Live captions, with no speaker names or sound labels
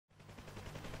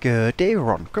Good day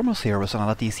everyone, Grumos here with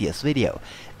another DCS video,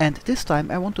 and this time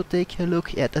I want to take a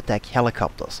look at attack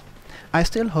helicopters. I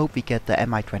still hope we get the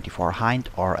Mi-24 Hind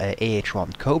or a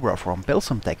AH-1 Cobra from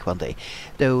Bilsam Tech one day,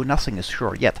 though nothing is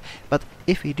sure yet, but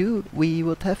if we do, we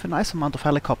would have a nice amount of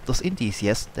helicopters in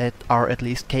DCS that are at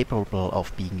least capable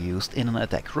of being used in an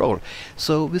attack role.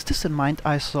 So with this in mind,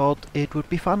 I thought it would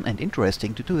be fun and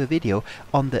interesting to do a video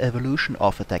on the evolution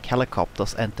of attack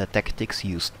helicopters and the tactics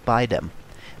used by them.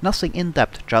 Nothing in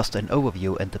depth, just an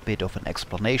overview and a bit of an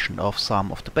explanation of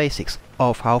some of the basics,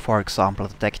 of how for example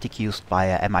the tactic used by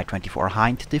a Mi-24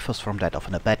 Hind differs from that of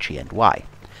an Apache and why.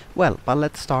 Well, but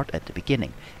let's start at the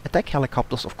beginning. Attack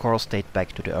helicopters of course date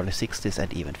back to the early 60s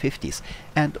and even 50s,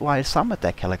 and while some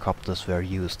attack helicopters were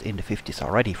used in the 50s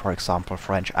already, for example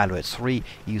French Alouette 3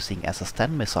 using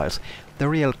SS-10 missiles, the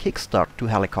real kickstart to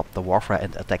helicopter warfare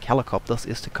and attack helicopters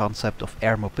is the concept of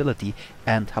air mobility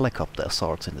and helicopter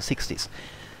assaults in the 60s.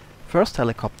 First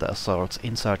helicopter assaults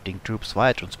inserting troops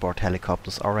via transport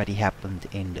helicopters already happened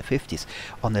in the 50s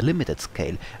on a limited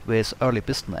scale with early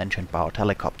piston engine powered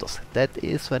helicopters. That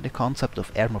is when the concept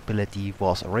of air mobility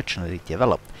was originally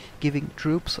developed, giving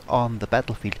troops on the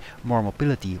battlefield more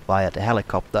mobility via the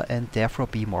helicopter and therefore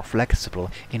be more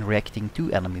flexible in reacting to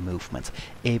enemy movements,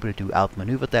 able to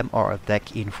outmaneuver them or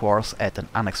attack in force at an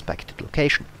unexpected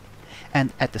location.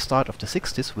 And at the start of the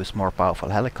 60s, with more powerful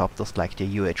helicopters like the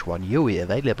UH-1 Huey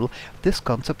available, this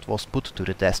concept was put to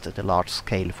the test at a large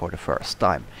scale for the first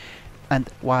time. And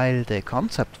while the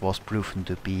concept was proven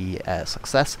to be a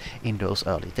success in those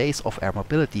early days of air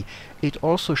mobility, it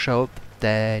also showed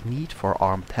the need for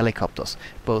armed helicopters,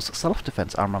 both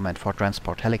self-defense armament for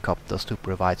transport helicopters to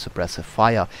provide suppressive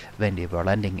fire when they were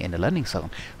landing in the landing zone,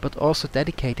 but also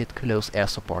dedicated close air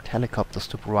support helicopters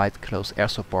to provide close air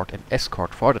support and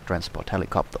escort for the transport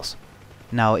helicopters.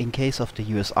 Now, in case of the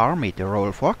US Army, the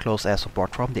role for close air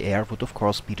support from the air would of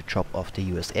course be the job of the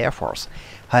US Air Force.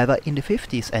 However, in the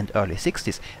 50s and early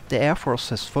 60s, the Air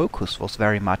Force's focus was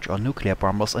very much on nuclear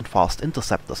bombers and fast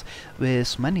interceptors,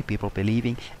 with many people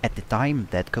believing at the time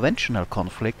that conventional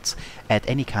conflicts at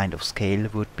any kind of scale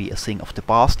would be a thing of the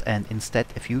past and instead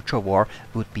a future war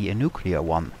would be a nuclear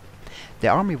one. The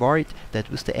army worried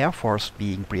that with the Air Force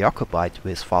being preoccupied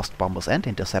with fast bombers and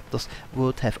interceptors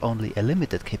would have only a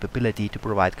limited capability to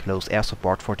provide close air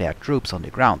support for their troops on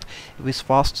the ground, with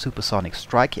fast supersonic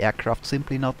strike aircraft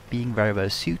simply not being very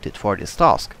well suited for this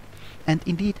task. And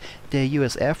indeed, the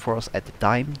US Air Force at the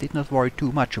time did not worry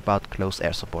too much about close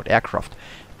air support aircraft.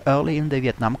 Early in the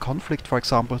Vietnam conflict, for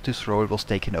example, this role was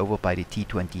taken over by the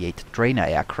T-28 trainer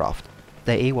aircraft.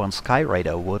 The A-1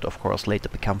 Skyraider would of course later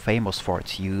become famous for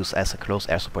its use as a close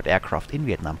air support aircraft in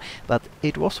Vietnam, but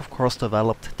it was of course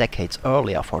developed decades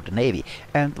earlier for the Navy,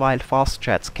 and while fast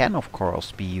jets can of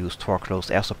course be used for close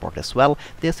air support as well,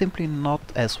 they're simply not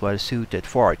as well suited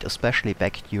for it, especially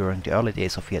back during the early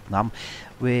days of Vietnam,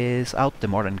 without the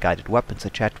modern guided weapons a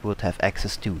jet would have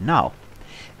access to now.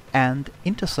 And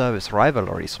inter-service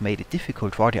rivalries made it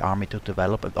difficult for the army to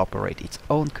develop and operate its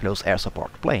own close air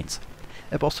support planes.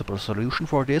 A possible solution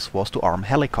for this was to arm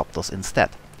helicopters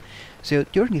instead. So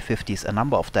during the 50s a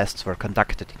number of tests were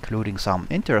conducted, including some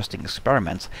interesting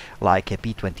experiments like a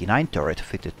B-29 turret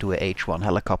fitted to a H-1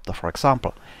 helicopter for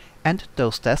example. And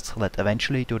those tests led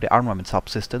eventually to the armament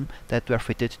subsystem that were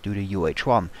fitted to the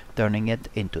UH-1, turning it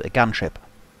into a gunship.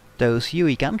 Those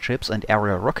Huey gunships and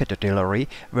aerial rocket artillery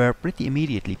were pretty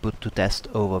immediately put to test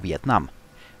over Vietnam.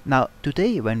 Now,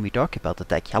 today when we talk about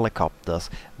attack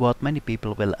helicopters, what many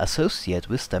people will associate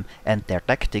with them and their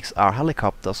tactics are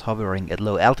helicopters hovering at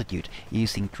low altitude,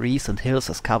 using trees and hills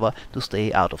as cover to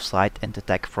stay out of sight and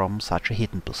attack from such a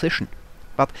hidden position.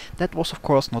 But that was of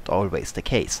course not always the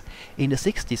case. In the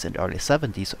 60s and early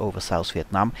 70s over South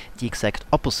Vietnam, the exact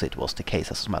opposite was the case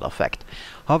as a matter of fact.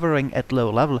 Hovering at low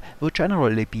level would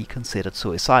generally be considered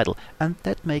suicidal, and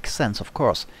that makes sense of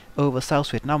course. Over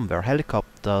South Vietnam, where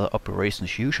helicopter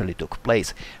operations usually took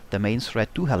place, the main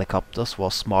threat to helicopters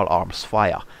was small arms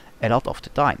fire, a lot of the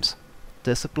times.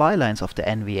 The supply lines of the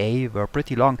NVA were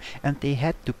pretty long and they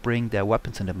had to bring their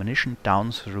weapons and ammunition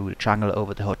down through the jungle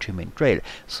over the Ho Chi Minh Trail,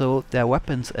 so their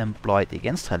weapons employed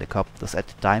against helicopters at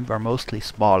the time were mostly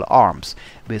small arms,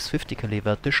 with 50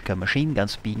 caliber Tushka machine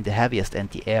guns being the heaviest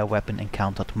anti-air weapon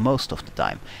encountered most of the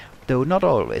time. Though not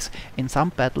always. In some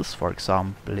battles, for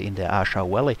example in the A Shau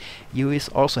Valley, US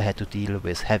also had to deal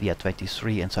with heavier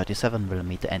 23 and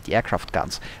 37mm anti-aircraft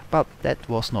guns, but that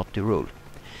was not the rule.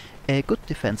 A good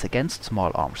defense against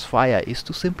small arms fire is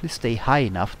to simply stay high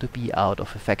enough to be out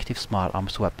of effective small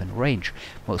arms weapon range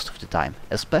most of the time,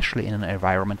 especially in an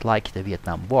environment like the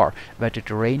Vietnam War, where the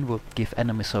terrain would give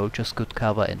enemy soldiers good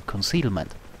cover and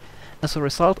concealment. As a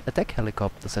result, attack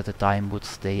helicopters at the time would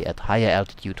stay at higher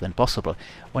altitude when possible,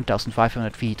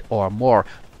 1500 feet or more,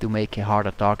 to make a harder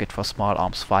target for small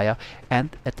arms fire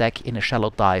and attack in a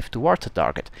shallow dive towards the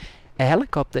target. A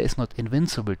helicopter is not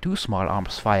invincible to small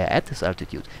arms fire at this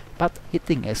altitude, but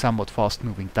hitting a somewhat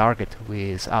fast-moving target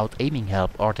without aiming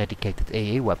help or dedicated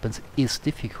AA weapons is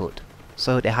difficult.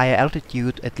 So the higher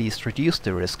altitude at least reduced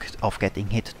the risk of getting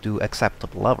hit to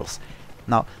acceptable levels.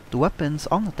 Now, the weapons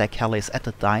on attack helis at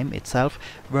the time itself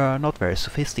were not very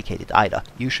sophisticated either,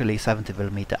 usually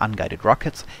 70mm unguided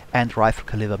rockets and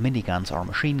rifle-caliber miniguns or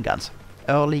machine guns.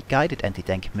 Early guided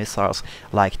anti-tank missiles,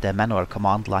 like the manual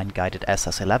command line guided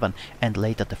SS-11 and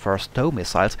later the first TOW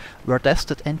missiles, were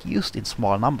tested and used in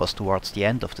small numbers towards the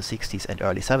end of the 60s and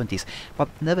early 70s, but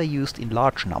never used in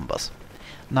large numbers.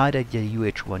 Neither the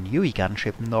UH-1UE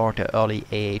gunship nor the early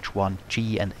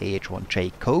AH-1G and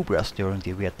AH-1J Cobras during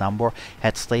the Vietnam War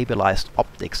had stabilized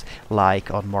optics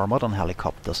like on more modern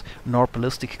helicopters, nor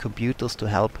ballistic computers to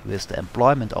help with the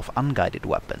employment of unguided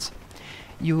weapons.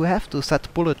 You have to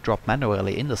set bullet drop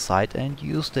manually in the sight and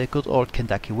use the good old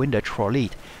Kentucky windage for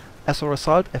lead. As a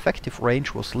result, effective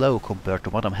range was low compared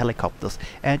to modern helicopters,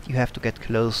 and you have to get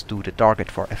close to the target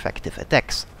for effective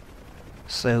attacks.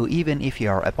 So even if you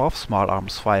are above small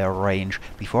arms fire range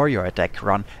before your attack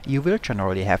run, you will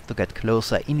generally have to get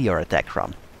closer in your attack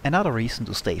run. Another reason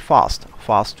to stay fast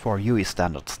for UE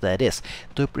standards that is,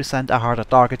 to present a harder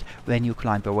target when you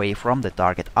climb away from the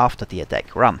target after the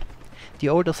attack run. The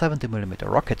older 70mm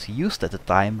rockets used at the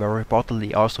time were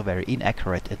reportedly also very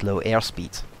inaccurate at low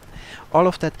airspeeds. All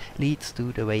of that leads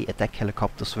to the way attack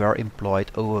helicopters were employed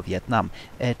over Vietnam,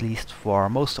 at least for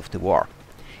most of the war.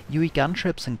 UE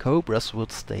gunships and Cobras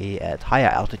would stay at higher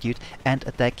altitude and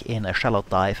attack in a shallow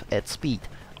dive at speed.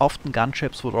 Often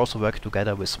gunships would also work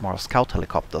together with small scout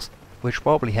helicopters, which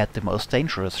probably had the most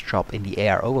dangerous job in the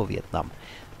air over Vietnam.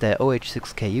 The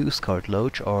OH-6KUs called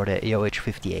Loach or the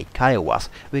OH-58 Kiowas,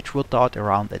 which would dart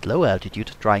around at low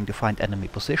altitude trying to find enemy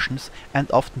positions and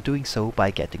often doing so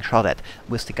by getting shot at,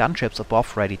 with the gunships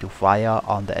above ready to fire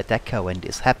on the attacker when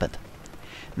this happened.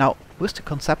 Now, with the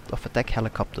concept of attack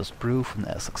helicopters proven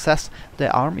a success, the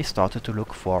army started to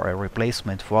look for a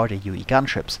replacement for the UE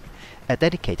gunships. A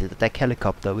dedicated attack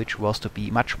helicopter which was to be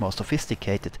much more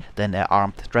sophisticated than an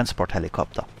armed transport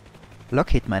helicopter.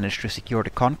 Lockheed managed to secure the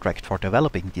contract for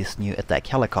developing this new attack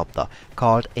helicopter,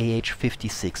 called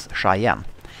AH-56 Cheyenne.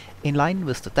 In line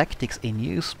with the tactics in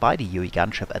use by the UE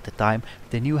gunship at the time,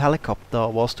 the new helicopter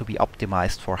was to be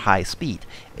optimized for high speed.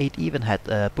 It even had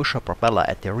a pusher propeller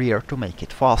at the rear to make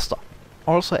it faster.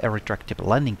 Also a retractable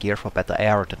landing gear for better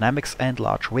aerodynamics and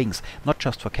large wings, not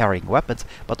just for carrying weapons,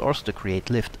 but also to create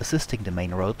lift assisting the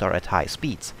main rotor at high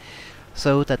speeds,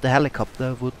 so that the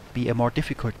helicopter would be a more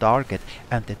difficult target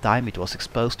and the time it was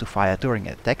exposed to fire during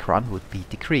an attack run would be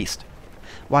decreased.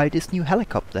 While this new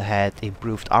helicopter had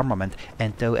improved armament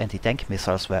and though anti-tank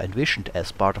missiles were envisioned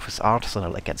as part of his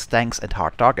arsenal against tanks and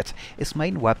hard targets, his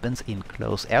main weapons in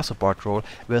close air support role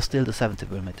were still the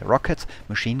 70mm rockets,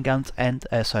 machine guns and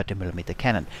a 30mm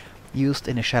cannon, used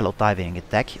in a shallow diving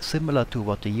attack similar to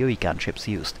what the UE gunships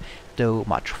used, though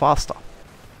much faster.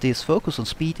 This focus on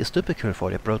speed is typical for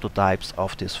the prototypes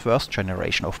of this first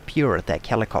generation of pure attack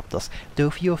helicopters, though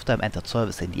few of them entered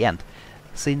service in the end.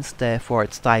 Since the for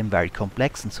its time very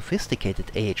complex and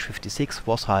sophisticated AH-56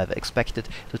 was however expected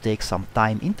to take some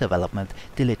time in development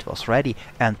till it was ready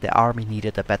and the army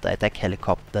needed a better attack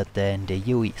helicopter than the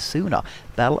UE sooner,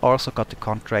 Bell also got the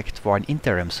contract for an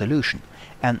interim solution.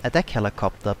 An attack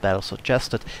helicopter Bell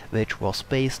suggested which was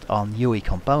based on UE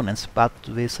components but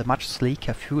with a much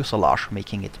sleeker fuselage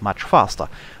making it much faster.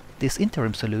 This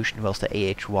interim solution was the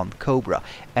AH-1 Cobra,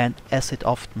 and as it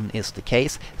often is the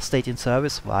case, stayed in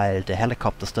service while the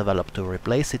helicopters developed to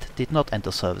replace it did not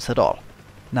enter service at all.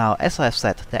 Now, as I've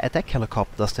said, the attack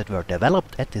helicopters that were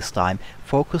developed at this time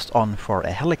focused on, for a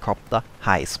helicopter,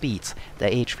 high speeds, the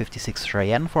AH-56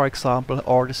 Cheyenne for example,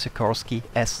 or the Sikorsky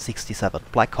S-67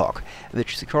 Blackhawk,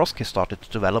 which Sikorsky started to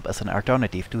develop as an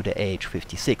alternative to the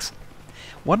AH-56.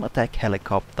 One attack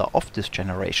helicopter of this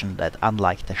generation that,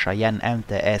 unlike the Cheyenne and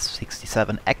the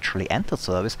S-67, actually entered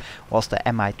service was the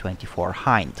Mi-24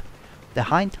 Hind. The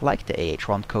Hind, like the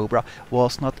AH-1 Cobra,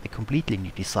 was not a completely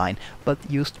new design, but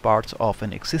used parts of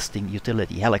an existing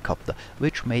utility helicopter,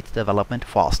 which made development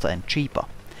faster and cheaper.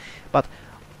 But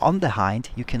on the Hind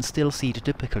you can still see the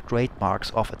typical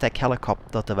trademarks of attack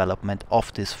helicopter development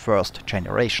of this first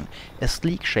generation. A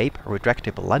sleek shape,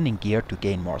 retractable landing gear to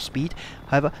gain more speed,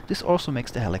 however this also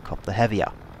makes the helicopter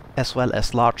heavier, as well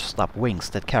as large stub wings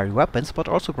that carry weapons but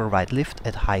also provide lift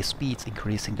at high speeds,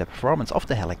 increasing the performance of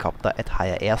the helicopter at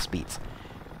higher airspeeds.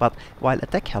 But while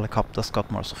attack helicopters got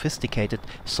more sophisticated,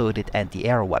 so did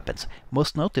anti-air weapons.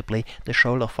 Most notably, the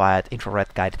shoulder-fired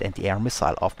infrared-guided anti-air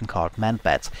missile, often called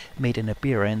man-bats, made an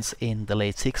appearance in the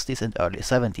late 60s and early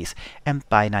 70s, and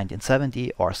by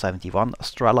 1970 or 71,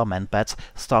 Strela man-bats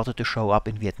started to show up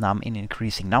in Vietnam in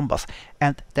increasing numbers,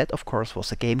 and that of course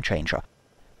was a game changer.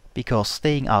 Because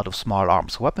staying out of small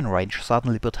arms weapon range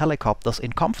suddenly put helicopters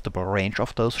in comfortable range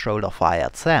of those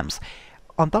shoulder-fired SAMs.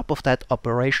 On top of that,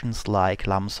 operations like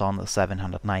Lam Son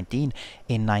 719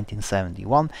 in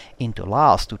 1971 into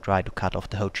Laos to try to cut off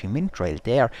the Ho Chi Minh Trail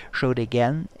there showed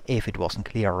again, if it wasn't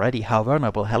clear already, how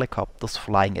vulnerable helicopters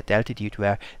flying at altitude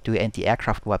were to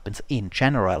anti-aircraft weapons in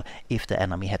general if the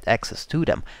enemy had access to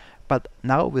them. But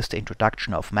now with the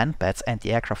introduction of man-bats,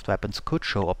 anti-aircraft weapons could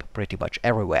show up pretty much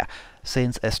everywhere,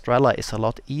 since a Strela is a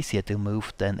lot easier to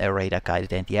move than a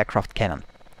radar-guided anti-aircraft cannon.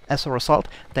 As a result,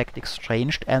 tactics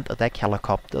changed and attack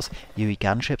helicopters, UE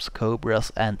gunships, Cobras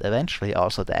and eventually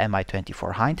also the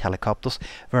Mi-24 Hind helicopters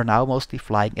were now mostly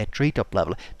flying at treetop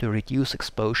level to reduce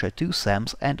exposure to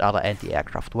SAMs and other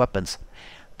anti-aircraft weapons.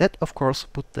 That of course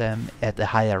put them at a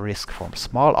higher risk from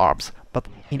small arms, but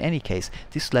in any case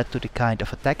this led to the kind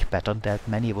of attack pattern that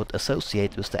many would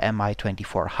associate with the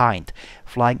Mi-24 Hind,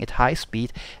 flying at high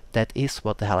speed, that is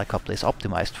what the helicopter is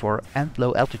optimized for, and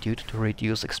low altitude to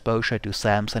reduce exposure to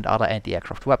SAMs and other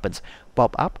anti-aircraft weapons,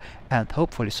 bob up and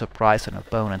hopefully surprise an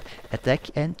opponent, attack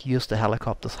and use the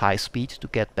helicopter's high speed to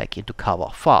get back into cover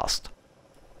fast.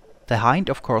 The Hind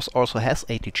of course also has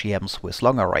ATGMs with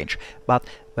longer range, but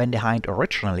when the Hind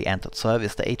originally entered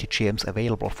service, the ATGMs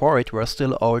available for it were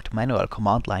still old manual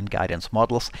command line guidance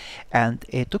models, and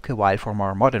it took a while for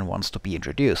more modern ones to be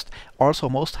introduced. Also,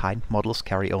 most Hind models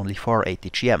carry only 4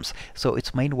 ATGMs, so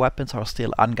its main weapons are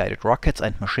still unguided rockets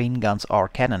and machine guns or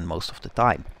cannon most of the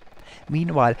time.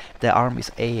 Meanwhile, the Army's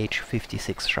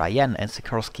AH-56 Cheyenne and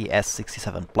Sikorsky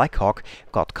S-67 Blackhawk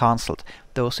got cancelled,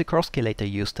 though Sikorsky later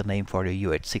used the name for the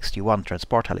UH-61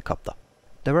 transport helicopter.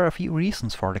 There were a few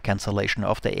reasons for the cancellation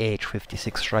of the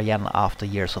AH-56 Cheyenne after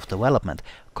years of development,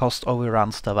 cost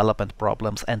overruns, development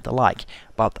problems and the like,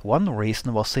 but one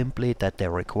reason was simply that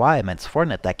the requirements for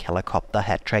an attack helicopter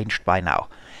had changed by now.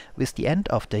 With the end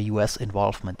of the US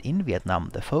involvement in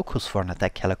Vietnam, the focus for an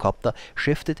attack helicopter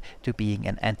shifted to being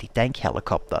an anti-tank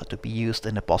helicopter to be used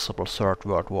in a possible Third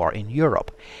World War in Europe,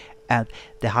 and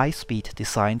the high-speed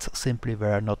designs simply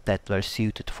were not that well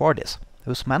suited for this.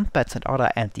 With man-bats and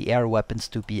other anti-air weapons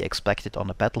to be expected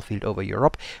on a battlefield over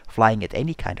Europe, flying at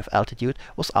any kind of altitude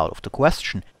was out of the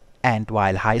question. And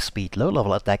while high-speed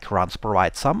low-level attack runs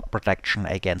provide some protection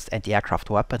against anti-aircraft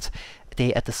weapons,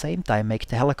 they at the same time make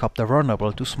the helicopter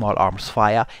vulnerable to small arms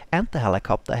fire, and the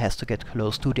helicopter has to get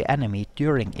close to the enemy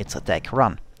during its attack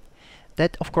run.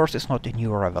 That of course is not a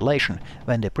new revelation.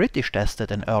 When the British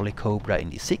tested an early Cobra in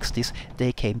the 60s,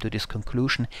 they came to this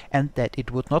conclusion, and that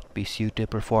it would not be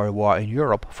suitable for a war in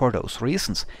Europe for those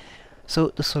reasons. So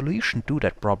the solution to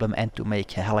that problem and to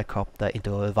make a helicopter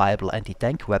into a viable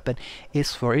anti-tank weapon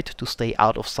is for it to stay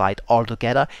out of sight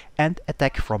altogether and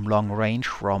attack from long range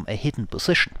from a hidden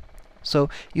position. So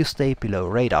you stay below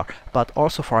radar, but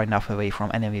also far enough away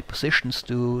from enemy positions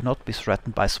to not be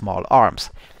threatened by small arms.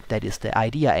 That is the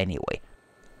idea anyway.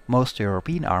 Most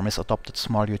European armies adopted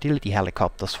small utility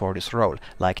helicopters for this role,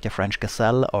 like the French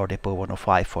Gazelle or the Beau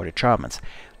 105 for the Germans.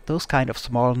 Those kind of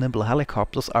small nimble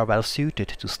helicopters are well suited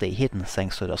to stay hidden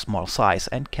thanks to their small size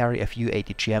and carry a few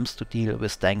ATGMs to deal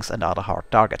with tanks and other hard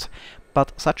targets.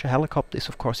 But such a helicopter is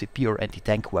of course a pure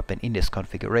anti-tank weapon in this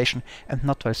configuration and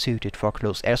not well suited for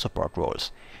close air support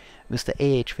roles. With the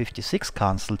AH-56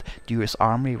 cancelled, the US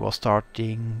Army was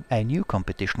starting a new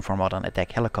competition for modern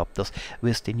attack helicopters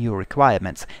with the new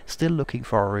requirements, still looking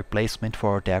for a replacement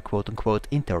for their quote-unquote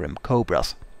interim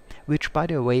Cobras, which by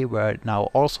the way were now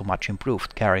also much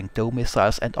improved, carrying tow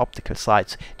missiles and optical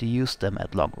sights to use them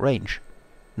at long range.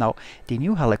 Now, the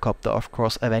new helicopter of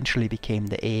course eventually became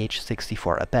the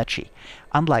AH-64 Apache.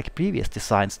 Unlike previous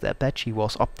designs, the Apache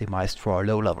was optimized for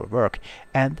low-level work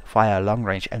and fire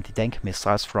long-range anti-tank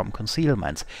missiles from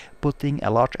concealments, putting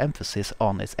a large emphasis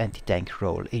on its anti-tank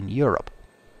role in Europe.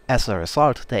 As a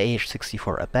result, the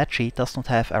AH-64 Apache does not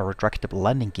have a retractable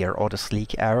landing gear or the sleek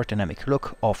aerodynamic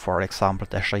look of, for example,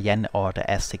 the Cheyenne or the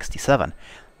S-67.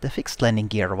 The fixed landing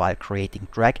gear, while creating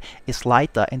drag, is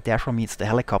lighter and therefore means the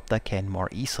helicopter can more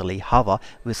easily hover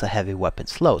with a heavy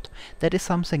weapons load. That is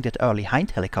something that early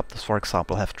Hind helicopters, for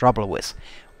example, have trouble with.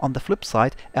 On the flip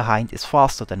side, a Hind is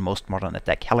faster than most modern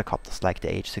attack helicopters like the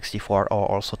AH-64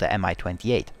 or also the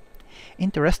Mi-28.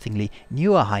 Interestingly,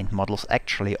 newer Hind models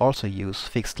actually also use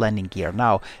fixed landing gear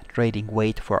now, trading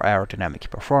weight for aerodynamic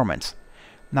performance.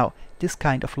 Now, this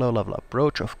kind of low-level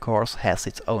approach of course has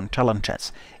its own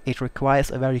challenges. It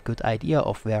requires a very good idea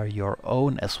of where your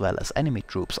own as well as enemy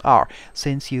troops are,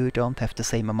 since you don't have the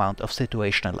same amount of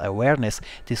situational awareness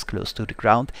this close to the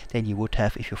ground than you would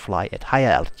have if you fly at higher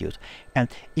altitude, and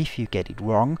if you get it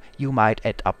wrong, you might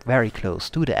end up very close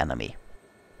to the enemy.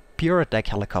 Pure attack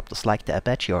helicopters like the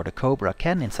Apache or the Cobra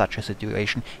can in such a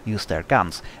situation use their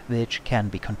guns, which can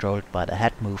be controlled by the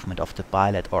head movement of the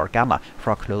pilot or gunner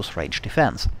for close range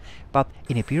defense. But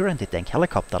in a pure anti-tank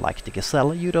helicopter like the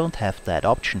Gazelle you don't have that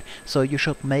option, so you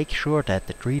should make sure that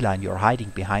the tree line you're hiding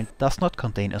behind does not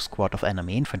contain a squad of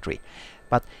enemy infantry.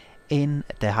 But in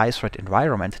the high-threat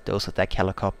environment those attack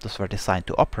helicopters were designed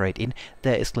to operate in,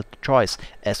 there is little choice,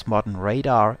 as modern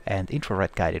radar and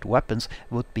infrared-guided weapons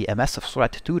would be a massive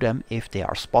threat to them if they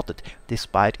are spotted,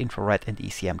 despite infrared and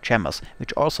ECM jammers,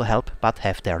 which also help but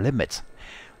have their limits.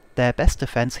 The best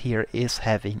defense here is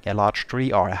having a large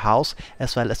tree or a house,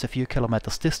 as well as a few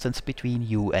kilometers distance between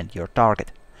you and your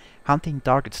target. Hunting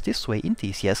targets this way in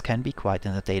DCS can be quite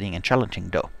entertaining and challenging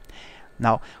though.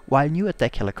 Now, while new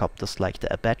attack helicopters like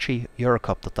the Apache,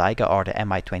 Eurocopter Tiger or the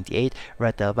Mi-28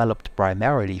 were developed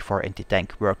primarily for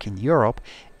anti-tank work in Europe,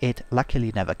 it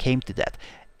luckily never came to that,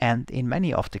 and in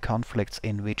many of the conflicts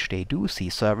in which they do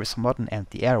see service, modern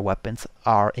anti-air weapons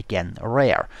are again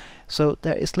rare. So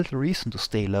there is little reason to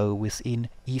stay low within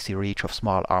easy reach of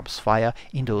small arms fire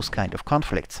in those kind of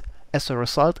conflicts. As a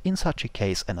result, in such a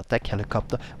case an attack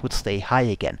helicopter would stay high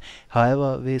again.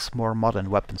 However, with more modern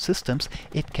weapon systems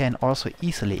it can also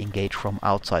easily engage from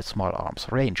outside small arms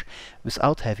range,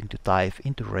 without having to dive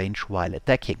into range while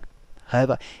attacking.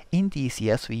 However, in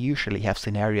DCS we usually have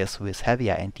scenarios with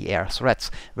heavier anti-air threats,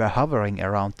 where hovering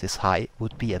around this high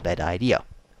would be a bad idea.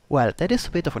 Well, that is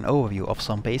a bit of an overview of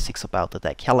some basics about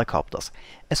attack helicopters.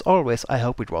 As always, I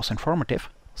hope it was informative.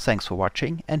 Thanks for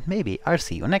watching, and maybe I'll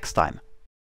see you next time.